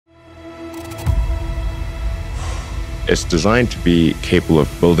It's designed to be capable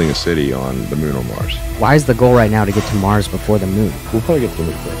of building a city on the moon or Mars. Why is the goal right now to get to Mars before the moon? We'll probably get to the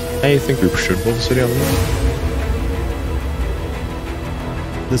moon first. I think we should build a city on the moon.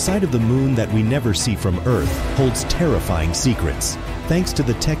 The side of the moon that we never see from Earth holds terrifying secrets. Thanks to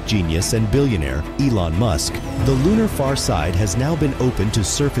the tech genius and billionaire Elon Musk, the lunar far side has now been open to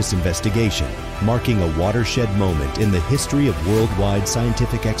surface investigation, marking a watershed moment in the history of worldwide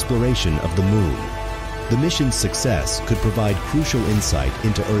scientific exploration of the moon. The mission's success could provide crucial insight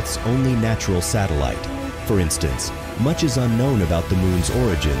into Earth's only natural satellite. For instance, much is unknown about the moon's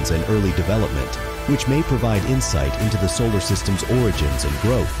origins and early development, which may provide insight into the solar system's origins and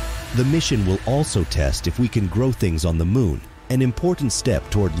growth. The mission will also test if we can grow things on the moon, an important step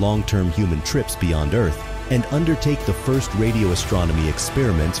toward long-term human trips beyond Earth, and undertake the first radio astronomy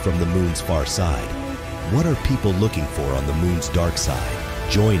experiments from the moon's far side. What are people looking for on the moon's dark side?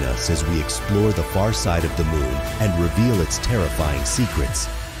 Join us as we explore the far side of the moon and reveal its terrifying secrets.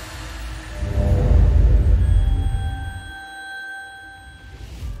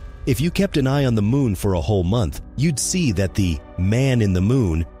 If you kept an eye on the moon for a whole month, you'd see that the man in the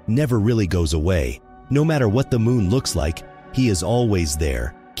moon never really goes away. No matter what the moon looks like, he is always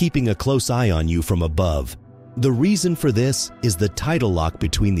there, keeping a close eye on you from above. The reason for this is the tidal lock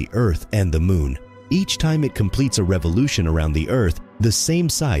between the Earth and the moon. Each time it completes a revolution around the Earth, the same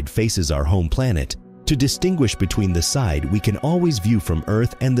side faces our home planet. To distinguish between the side we can always view from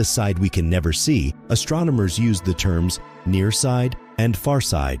Earth and the side we can never see, astronomers use the terms near side and far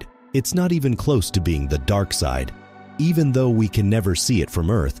side. It's not even close to being the dark side. Even though we can never see it from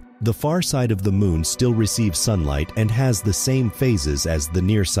Earth, the far side of the moon still receives sunlight and has the same phases as the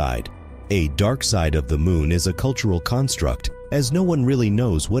near side. A dark side of the moon is a cultural construct, as no one really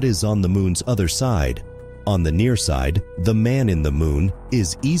knows what is on the moon's other side. On the near side, the man in the moon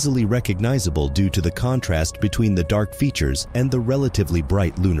is easily recognizable due to the contrast between the dark features and the relatively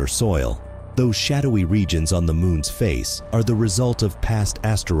bright lunar soil. Those shadowy regions on the moon's face are the result of past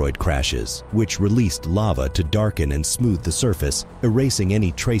asteroid crashes, which released lava to darken and smooth the surface, erasing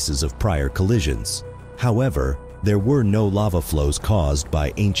any traces of prior collisions. However, there were no lava flows caused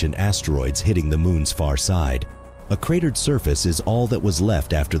by ancient asteroids hitting the moon's far side. A cratered surface is all that was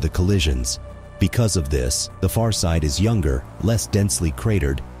left after the collisions. Because of this, the far side is younger, less densely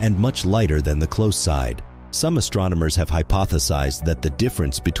cratered, and much lighter than the close side. Some astronomers have hypothesized that the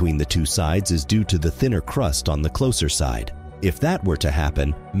difference between the two sides is due to the thinner crust on the closer side. If that were to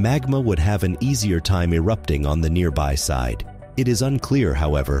happen, magma would have an easier time erupting on the nearby side. It is unclear,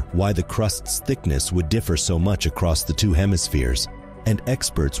 however, why the crust's thickness would differ so much across the two hemispheres, and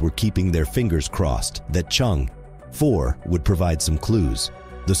experts were keeping their fingers crossed that Chang 4 would provide some clues.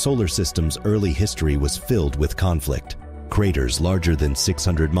 The solar system's early history was filled with conflict. Craters larger than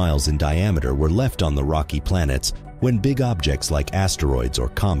 600 miles in diameter were left on the rocky planets when big objects like asteroids or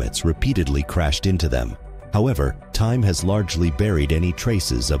comets repeatedly crashed into them. However, time has largely buried any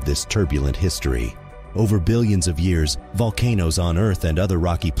traces of this turbulent history. Over billions of years, volcanoes on Earth and other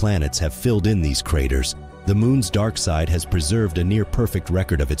rocky planets have filled in these craters. The moon's dark side has preserved a near-perfect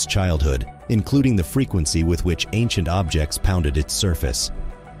record of its childhood, including the frequency with which ancient objects pounded its surface.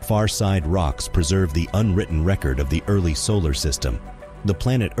 Far-side rocks preserve the unwritten record of the early solar system. The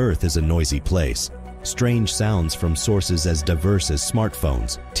planet Earth is a noisy place. Strange sounds from sources as diverse as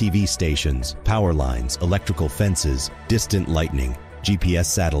smartphones, TV stations, power lines, electrical fences, distant lightning, GPS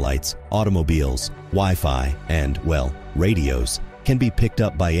satellites, automobiles, Wi-Fi, and, well, radios, can be picked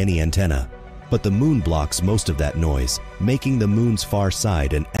up by any antenna. But the moon blocks most of that noise, making the moon's far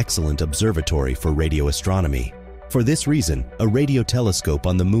side an excellent observatory for radio astronomy. For this reason, a radio telescope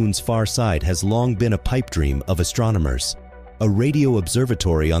on the moon's far side has long been a pipe dream of astronomers. A radio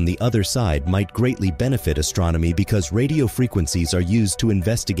observatory on the other side might greatly benefit astronomy because radio frequencies are used to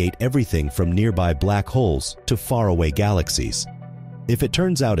investigate everything from nearby black holes to faraway galaxies. If it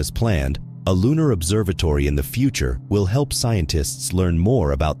turns out as planned, a lunar observatory in the future will help scientists learn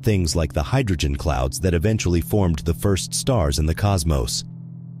more about things like the hydrogen clouds that eventually formed the first stars in the cosmos.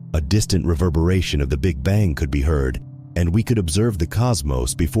 A distant reverberation of the Big Bang could be heard, and we could observe the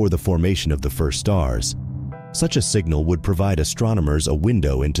cosmos before the formation of the first stars. Such a signal would provide astronomers a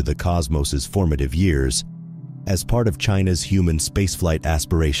window into the cosmos's formative years. As part of China's human spaceflight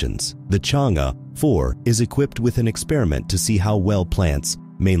aspirations, the Chang'e 4 is equipped with an experiment to see how well plants,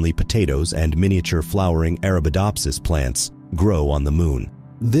 mainly potatoes and miniature flowering Arabidopsis plants, grow on the moon.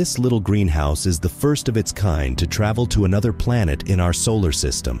 This little greenhouse is the first of its kind to travel to another planet in our solar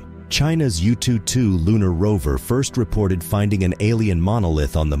system. China's Yutu-2 lunar rover first reported finding an alien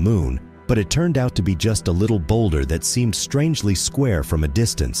monolith on the moon, but it turned out to be just a little boulder that seemed strangely square from a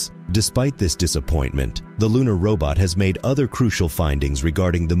distance. Despite this disappointment, the lunar robot has made other crucial findings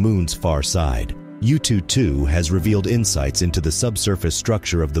regarding the moon's far side. U-22 has revealed insights into the subsurface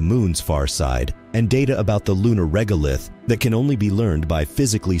structure of the moon's far side and data about the lunar regolith that can only be learned by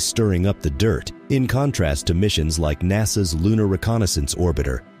physically stirring up the dirt, in contrast to missions like NASA's Lunar Reconnaissance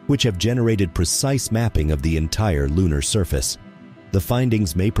Orbiter, which have generated precise mapping of the entire lunar surface. The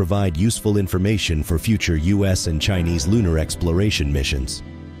findings may provide useful information for future US and Chinese lunar exploration missions.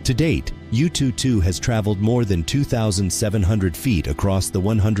 To date, U-22 has traveled more than 2,700 feet across the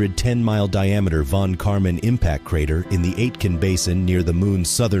 110-mile diameter von Karman impact crater in the Aitken Basin near the Moon's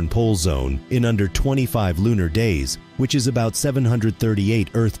southern pole zone in under 25 lunar days, which is about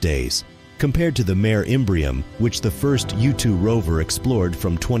 738 Earth days. Compared to the Mare Imbrium, which the first U-2 rover explored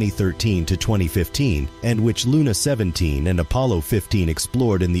from 2013 to 2015, and which Luna 17 and Apollo 15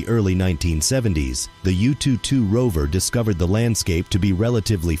 explored in the early 1970s, the U-22 rover discovered the landscape to be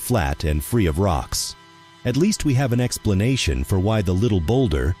relatively flat and free of rocks. At least we have an explanation for why the little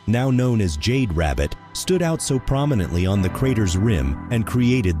boulder, now known as Jade Rabbit, stood out so prominently on the crater's rim and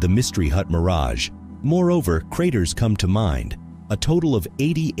created the Mystery Hut mirage. Moreover, craters come to mind. A total of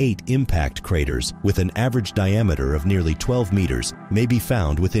 88 impact craters with an average diameter of nearly 12 meters may be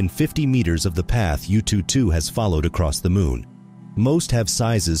found within 50 meters of the path U-22 has followed across the moon. Most have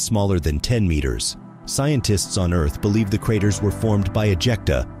sizes smaller than 10 meters. Scientists on Earth believe the craters were formed by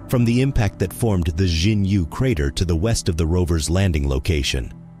ejecta from the impact that formed the Xinyu crater to the west of the rover's landing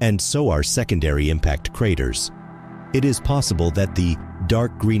location, and so are secondary impact craters. It is possible that the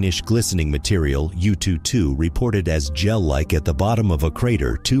dark greenish glistening material U-22 reported as gel-like at the bottom of a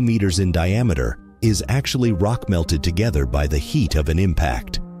crater 2 meters in diameter is actually rock melted together by the heat of an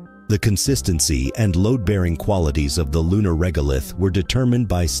impact. The consistency and load-bearing qualities of the lunar regolith were determined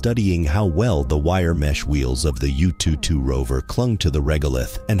by studying how well the wire mesh wheels of the U-22 rover clung to the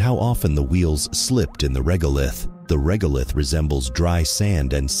regolith and how often the wheels slipped in the regolith. The regolith resembles dry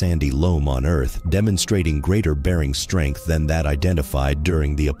sand and sandy loam on Earth, demonstrating greater bearing strength than that identified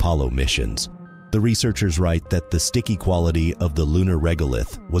during the Apollo missions. The researchers write that the sticky quality of the lunar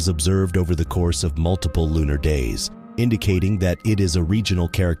regolith was observed over the course of multiple lunar days, indicating that it is a regional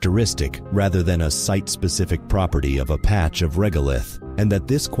characteristic rather than a site-specific property of a patch of regolith, and that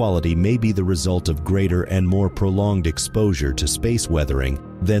this quality may be the result of greater and more prolonged exposure to space weathering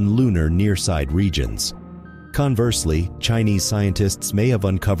than lunar near-side regions. Conversely, Chinese scientists may have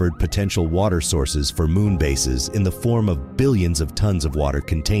uncovered potential water sources for moon bases in the form of billions of tons of water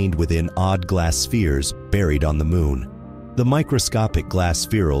contained within odd glass spheres buried on the moon. The microscopic glass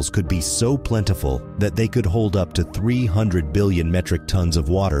spherules could be so plentiful that they could hold up to 300 billion metric tons of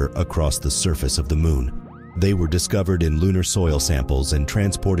water across the surface of the moon. They were discovered in lunar soil samples and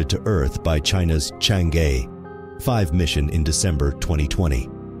transported to Earth by China's Chang'e 5 mission in December 2020.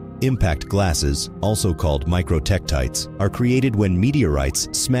 Impact glasses, also called microtectites, are created when meteorites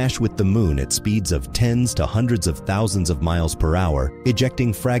smash with the moon at speeds of tens to hundreds of thousands of miles per hour,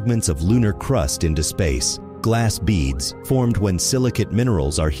 ejecting fragments of lunar crust into space. Glass beads, formed when silicate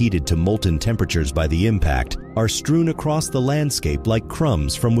minerals are heated to molten temperatures by the impact, are strewn across the landscape like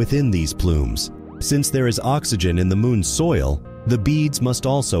crumbs from within these plumes. Since there is oxygen in the moon's soil, the beads must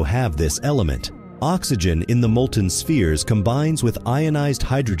also have this element. Oxygen in the molten spheres combines with ionized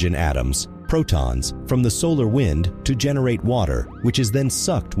hydrogen atoms, protons, from the solar wind to generate water, which is then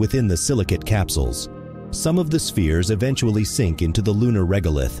sucked within the silicate capsules. Some of the spheres eventually sink into the lunar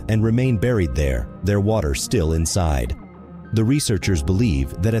regolith and remain buried there, their water still inside. The researchers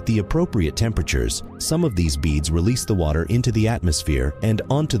believe that at the appropriate temperatures, some of these beads release the water into the atmosphere and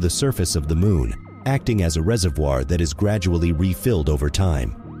onto the surface of the moon, acting as a reservoir that is gradually refilled over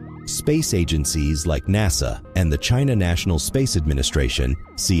time. Space agencies like NASA and the China National Space Administration,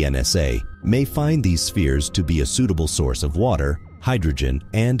 CNSA, may find these spheres to be a suitable source of water, hydrogen,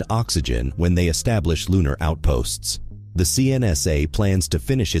 and oxygen when they establish lunar outposts. The CNSA plans to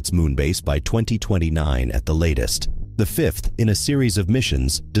finish its moon base by 2029 at the latest, the fifth in a series of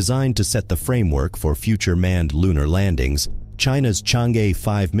missions designed to set the framework for future manned lunar landings. China's Chang'e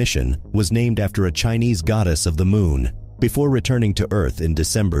 5 mission was named after a Chinese goddess of the moon. Before returning to Earth in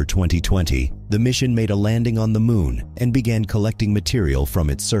December 2020, the mission made a landing on the moon and began collecting material from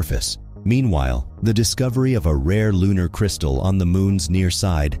its surface. Meanwhile, the discovery of a rare lunar crystal on the moon's near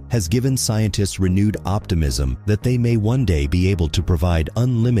side has given scientists renewed optimism that they may one day be able to provide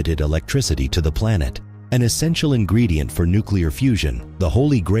unlimited electricity to the planet. an essential ingredient for nuclear fusion, the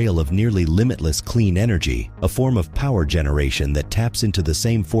holy grail of nearly limitless clean energy, a form of power generation that taps into the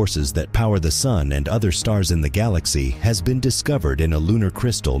same forces that power the sun and other stars in the galaxy, has been discovered in a lunar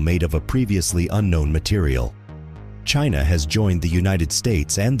crystal made of a previously unknown material. China has joined the United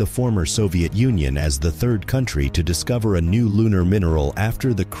States and the former Soviet Union as the third country to discover a new lunar mineral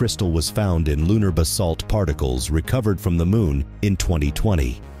after the crystal was found in lunar basalt particles recovered from the moon in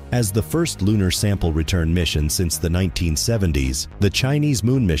 2020. As the first lunar sample return mission since the 1970s, the Chinese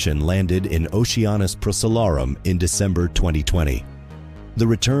moon mission landed in Oceanus Procellarum in December 2020. The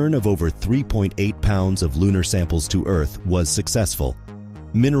return of over 3.8 pounds of lunar samples to Earth was successful.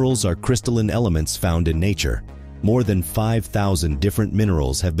 Minerals are crystalline elements found in nature. More than 5,000 different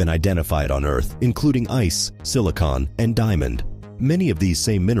minerals have been identified on Earth, including ice, silicon, and diamond. Many of these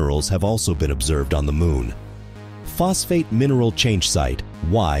same minerals have also been observed on the moon. Phosphate Mineral Change Site,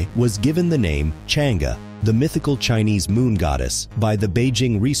 Y, was given the name Chang'e, the mythical Chinese moon goddess, by the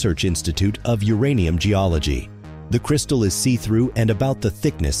Beijing Research Institute of Uranium Geology. The crystal is see-through and about the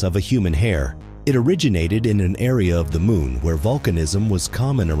thickness of a human hair. It originated in an area of the moon where volcanism was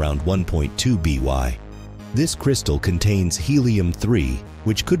common around 1.2 BY. This crystal contains helium-3,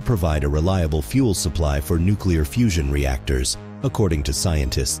 which could provide a reliable fuel supply for nuclear fusion reactors, according to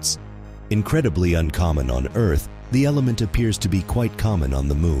scientists. Incredibly uncommon on Earth, the element appears to be quite common on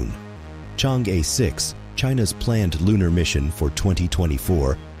the moon. Chang'e 6, China's planned lunar mission for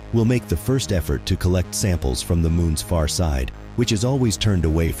 2024, will make the first effort to collect samples from the moon's far side, which is always turned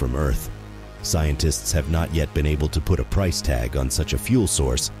away from Earth. Scientists have not yet been able to put a price tag on such a fuel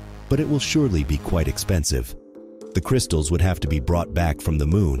source, but it will surely be quite expensive. The crystals would have to be brought back from the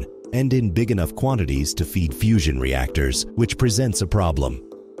moon and in big enough quantities to feed fusion reactors, which presents a problem.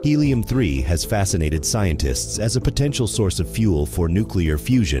 Helium-3 has fascinated scientists as a potential source of fuel for nuclear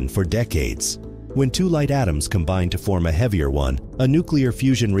fusion for decades. When two light atoms combine to form a heavier one, a nuclear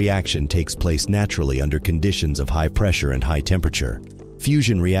fusion reaction takes place naturally under conditions of high pressure and high temperature.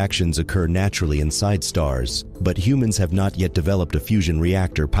 Fusion reactions occur naturally inside stars, but humans have not yet developed a fusion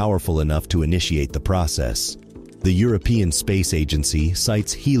reactor powerful enough to initiate the process. The European Space Agency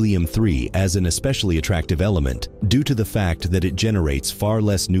cites helium-3 as an especially attractive element due to the fact that it generates far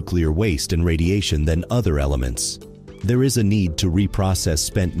less nuclear waste and radiation than other elements. There is a need to reprocess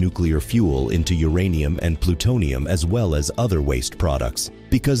spent nuclear fuel into uranium and plutonium as well as other waste products,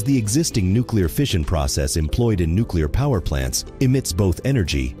 because the existing nuclear fission process employed in nuclear power plants emits both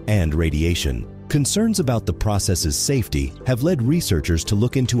energy and radiation. Concerns about the process's safety have led researchers to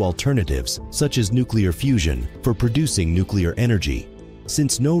look into alternatives, such as nuclear fusion, for producing nuclear energy.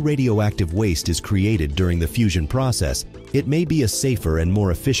 Since no radioactive waste is created during the fusion process, it may be a safer and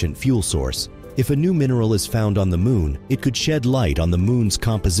more efficient fuel source. If a new mineral is found on the moon, it could shed light on the moon's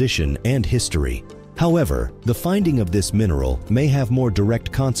composition and history. However, the finding of this mineral may have more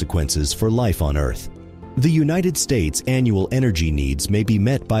direct consequences for life on Earth. The United States' annual energy needs may be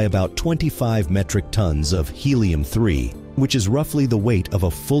met by about 25 metric tons of helium-3, which is roughly the weight of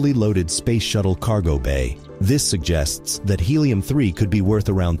a fully loaded space shuttle cargo bay. This suggests that helium-3 could be worth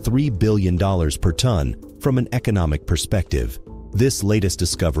around $3 billion per ton from an economic perspective. This latest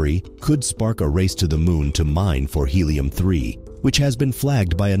discovery could spark a race to the moon to mine for helium-3, which has been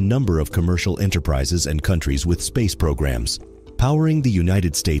flagged by a number of commercial enterprises and countries with space programs. Powering the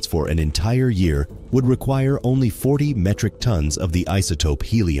United States for an entire year would require only 40 metric tons of the isotope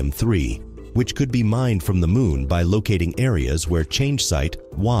helium-3, which could be mined from the moon by locating areas where change site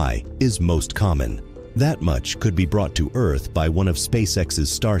Y is most common. That much could be brought to Earth by one of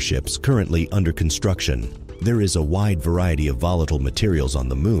SpaceX's starships currently under construction. There is a wide variety of volatile materials on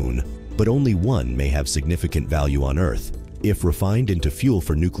the moon, but only one may have significant value on Earth. If refined into fuel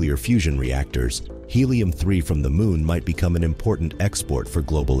for nuclear fusion reactors, helium-3 from the moon might become an important export for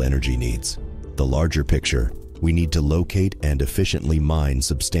global energy needs. The larger picture: we need to locate and efficiently mine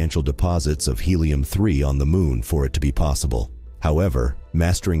substantial deposits of helium-3 on the moon for it to be possible. However,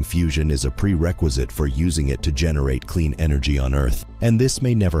 mastering fusion is a prerequisite for using it to generate clean energy on Earth, and this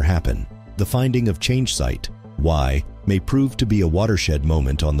may never happen. The finding of change site Y may prove to be a watershed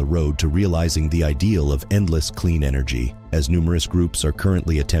moment on the road to realizing the ideal of endless clean energy, as numerous groups are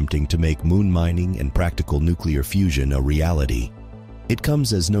currently attempting to make moon mining and practical nuclear fusion a reality. It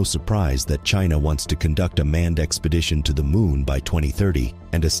comes as no surprise that China wants to conduct a manned expedition to the moon by 2030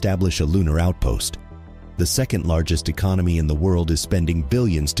 and establish a lunar outpost. The second largest economy in the world is spending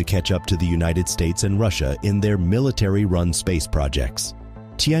billions to catch up to the United States and Russia in their military-run space projects.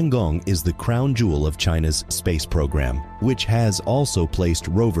 Tiangong is the crown jewel of China's space program, which has also placed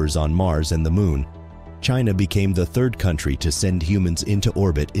rovers on Mars and the Moon. China became the third country to send humans into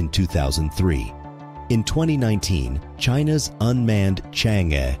orbit in 2003. In 2019, China's unmanned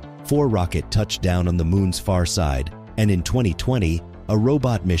Chang'e 4 rocket touched down on the moon's far side, and in 2020, a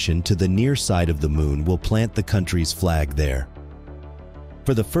robot mission to the near side of the moon will plant the country's flag there.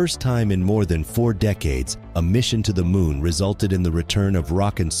 For the first time in more than 4 decades, a mission to the moon resulted in the return of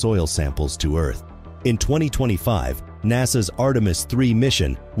rock and soil samples to Earth. In 2025, NASA's Artemis 3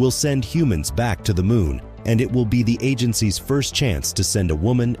 mission will send humans back to the moon, and it will be the agency's first chance to send a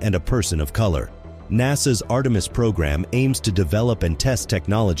woman and a person of color. NASA's Artemis program aims to develop and test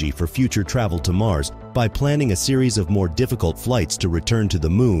technology for future travel to Mars by planning a series of more difficult flights to return to the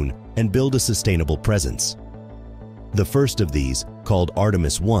moon and build a sustainable presence. The first of these, called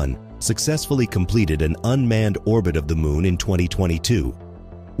Artemis 1, successfully completed an unmanned orbit of the moon in 2022.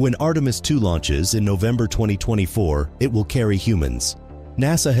 When Artemis 2 launches in November 2024, it will carry humans.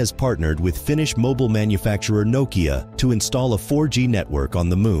 NASA has partnered with Finnish mobile manufacturer Nokia to install a 4G network on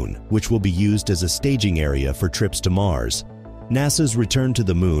the moon, which will be used as a staging area for trips to Mars. NASA's return to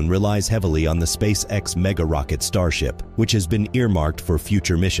the moon relies heavily on the SpaceX mega rocket Starship, which has been earmarked for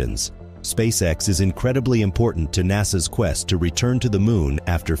future missions. SpaceX is incredibly important to NASA's quest to return to the moon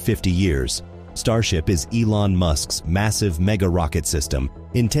after 50 years. Starship is Elon Musk's massive mega rocket system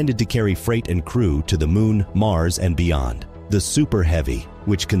intended to carry freight and crew to the moon, Mars, and beyond. The Super Heavy,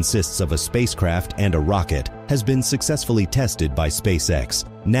 which consists of a spacecraft and a rocket, has been successfully tested by SpaceX.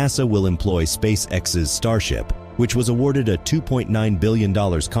 NASA will employ SpaceX's Starship, which was awarded a $2.9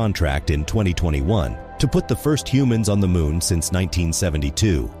 billion contract in 2021, to put the first humans on the moon since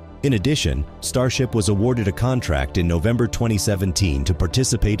 1972. In addition, Starship was awarded a contract in November 2017 to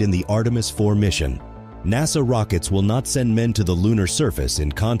participate in the Artemis 4 mission. NASA rockets will not send men to the lunar surface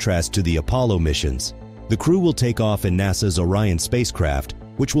in contrast to the Apollo missions. The crew will take off in NASA's Orion spacecraft,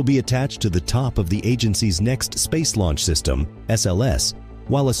 which will be attached to the top of the agency's next Space Launch System, SLS,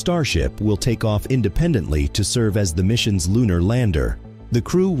 while a Starship will take off independently to serve as the mission's lunar lander. The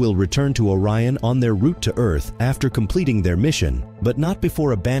crew will return to Orion on their route to Earth after completing their mission, but not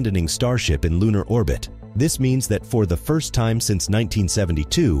before abandoning Starship in lunar orbit. This means that for the first time since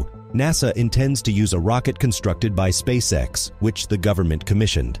 1972, NASA intends to use a rocket constructed by SpaceX, which the government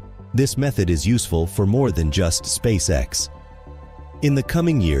commissioned. This method is useful for more than just SpaceX. In the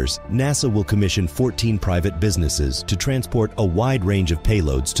coming years, NASA will commission 14 private businesses to transport a wide range of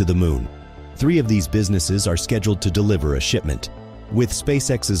payloads to the moon. 3 of these businesses are scheduled to deliver a shipment. With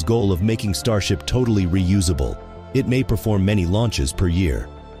SpaceX's goal of making Starship totally reusable, it may perform many launches per year.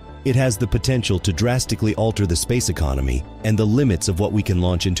 It has the potential to drastically alter the space economy and the limits of what we can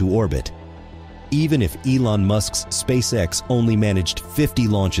launch into orbit. Even if Elon Musk's SpaceX only managed 50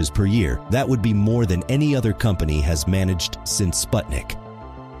 launches per year, that would be more than any other company has managed since Sputnik.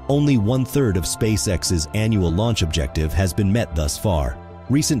 Only 1/3 of SpaceX's annual launch objective has been met thus far.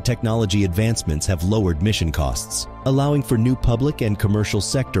 Recent technology advancements have lowered mission costs, allowing for new public and commercial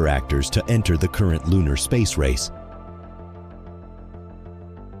sector actors to enter the current lunar space race.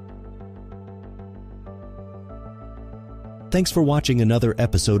 Thanks for watching another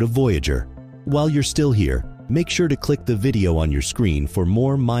episode of Voyager. While you're still here, make sure to click the video on your screen for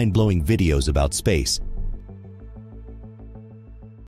more mind-blowing videos about space.